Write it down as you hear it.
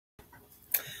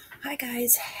Hi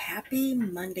guys, happy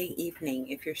Monday evening.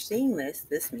 If you're seeing this,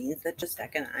 this means that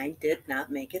Jacek and I did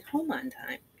not make it home on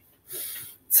time.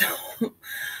 So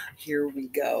here we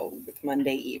go with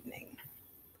Monday evening.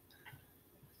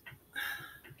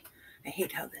 I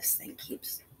hate how this thing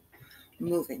keeps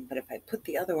moving, but if I put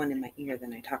the other one in my ear,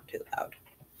 then I talk too loud.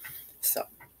 So,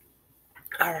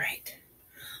 all right,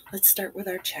 let's start with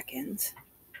our check-ins.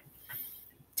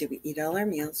 Did we eat all our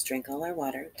meals, drink all our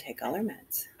water, take all our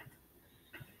meds?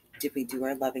 Did we do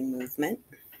our loving movement?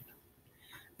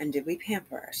 And did we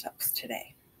pamper ourselves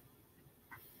today?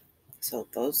 So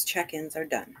those check-ins are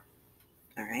done.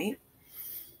 All right.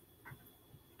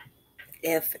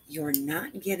 If you're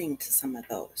not getting to some of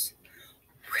those,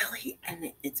 really,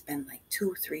 and it's been like 2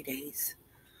 or 3 days,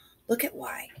 look at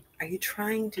why. Are you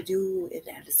trying to do it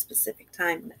at a specific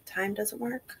time? That time doesn't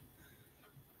work.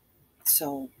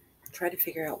 So try to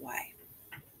figure out why.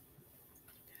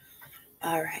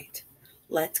 All right,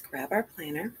 let's grab our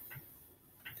planner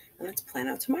and let's plan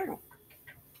out tomorrow.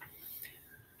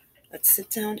 Let's sit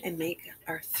down and make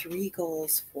our 3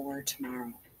 goals for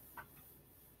tomorrow.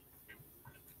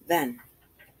 Then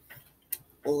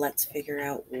let's figure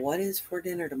out what is for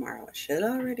dinner tomorrow. It should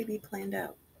already be planned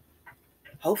out.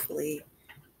 Hopefully,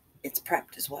 it's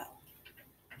prepped as well.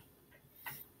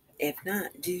 If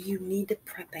not, do you need to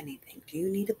prep anything? Do you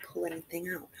need to pull anything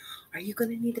out? Are you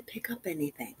going to need to pick up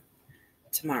anything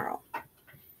tomorrow?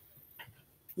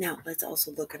 Now, let's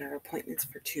also look at our appointments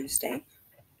for Tuesday,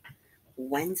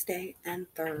 Wednesday, and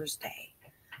Thursday.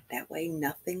 That way,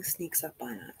 nothing sneaks up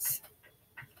on us.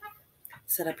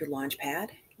 Set up your launch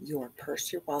pad, your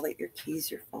purse, your wallet, your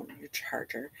keys, your phone, your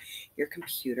charger, your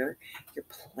computer, your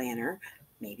planner,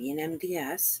 maybe an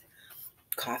MDS,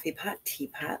 coffee pot,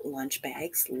 teapot, lunch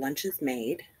bags, lunches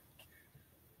made,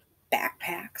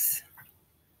 backpacks,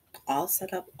 all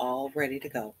set up, all ready to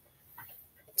go.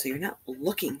 So you're not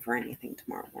looking for anything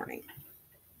tomorrow morning.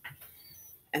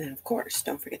 And then, of course,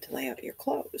 don't forget to lay out your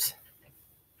clothes.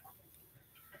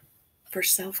 For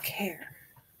self-care,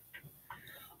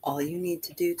 all you need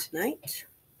to do tonight,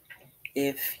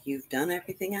 if you've done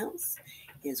everything else,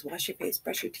 is wash your face,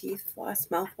 brush your teeth, floss,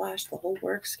 mouthwash, the whole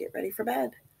works, get ready for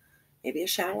bed, maybe a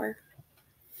shower,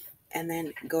 and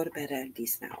then go to bed at a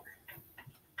decent hour.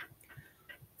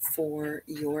 For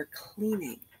your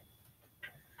cleaning,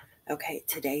 okay,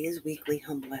 today is weekly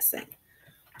home blessing,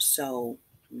 so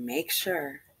make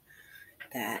sure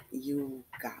that you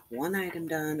got one item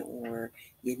done, or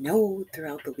you know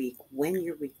throughout the week when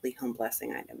your weekly home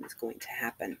blessing item is going to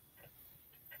happen.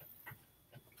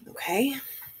 Okay?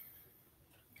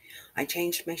 I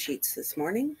changed my sheets this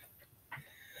morning.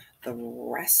 The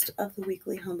rest of the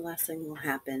weekly home blessing will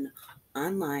happen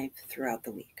on live throughout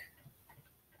the week.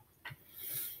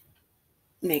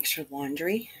 Make sure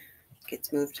laundry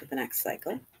gets moved to the next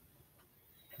cycle.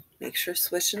 Make sure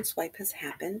swish and swipe has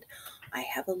happened. I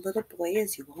have a little boy,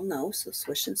 as you all know, so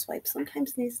swish and swipe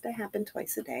sometimes needs to happen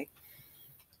twice a day.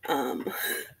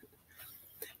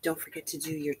 Don't forget to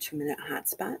do your 2-minute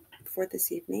hotspot for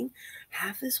this evening.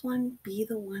 Have this one be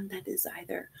the one that is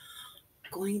either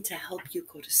going to help you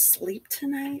go to sleep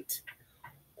tonight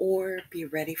or be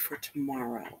ready for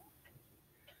tomorrow.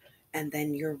 And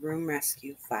then your room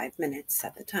rescue, 5 minutes,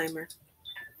 set the timer.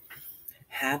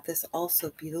 Have this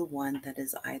also be the one that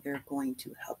is either going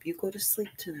to help you go to sleep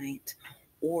tonight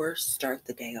or start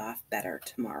the day off better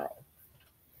tomorrow.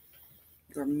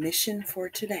 Your mission for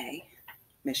today,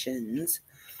 missions,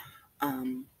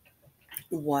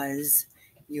 was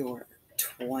your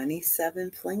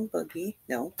 27 fling boogie.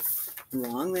 No,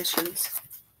 wrong missions.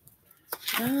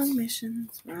 Wrong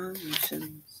missions. Wrong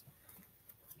missions.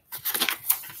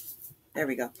 There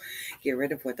we go. Get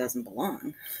rid of what doesn't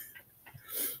belong.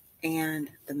 And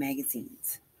the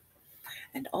magazines.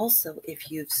 And also,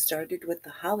 if you've started with the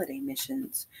holiday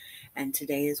missions, and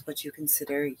today is what you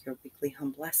consider your weekly home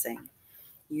blessing,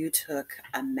 you took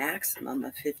a maximum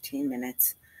of 15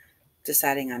 minutes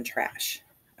deciding on trash.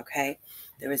 Okay?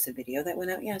 There was a video that went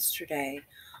out yesterday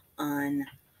on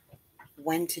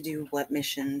when to do what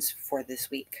missions for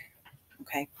this week.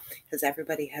 Okay? Because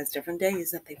everybody has different days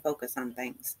that they focus on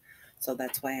things. So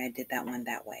that's why I did that one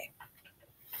that way.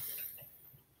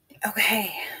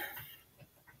 Okay.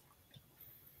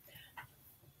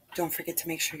 Don't forget to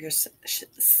make sure your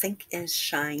sink is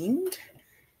shined.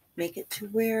 Make it to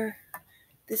where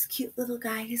this cute little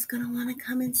guy is going to want to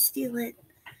come and steal it.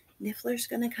 Niffler's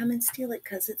going to come and steal it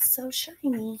because it's so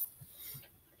shiny.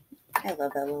 I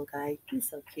love that little guy. He's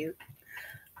so cute.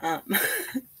 And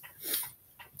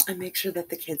make sure that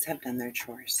the kids have done their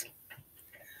chores.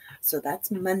 So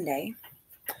that's Monday.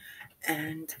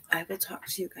 And I will talk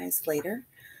to you guys later.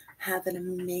 Have an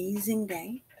amazing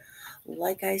day.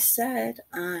 Like I said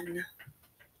on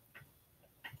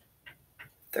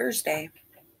Thursday,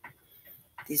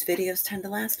 these videos tend to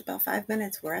last about 5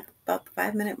 minutes. We're at about the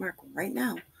 5-minute mark right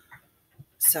now.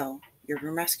 So your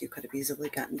room rescue could have easily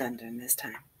gotten done during this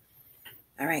time.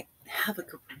 All right. Have a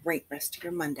great rest of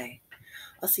your Monday.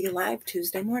 I'll see you live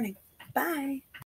Tuesday morning. Bye.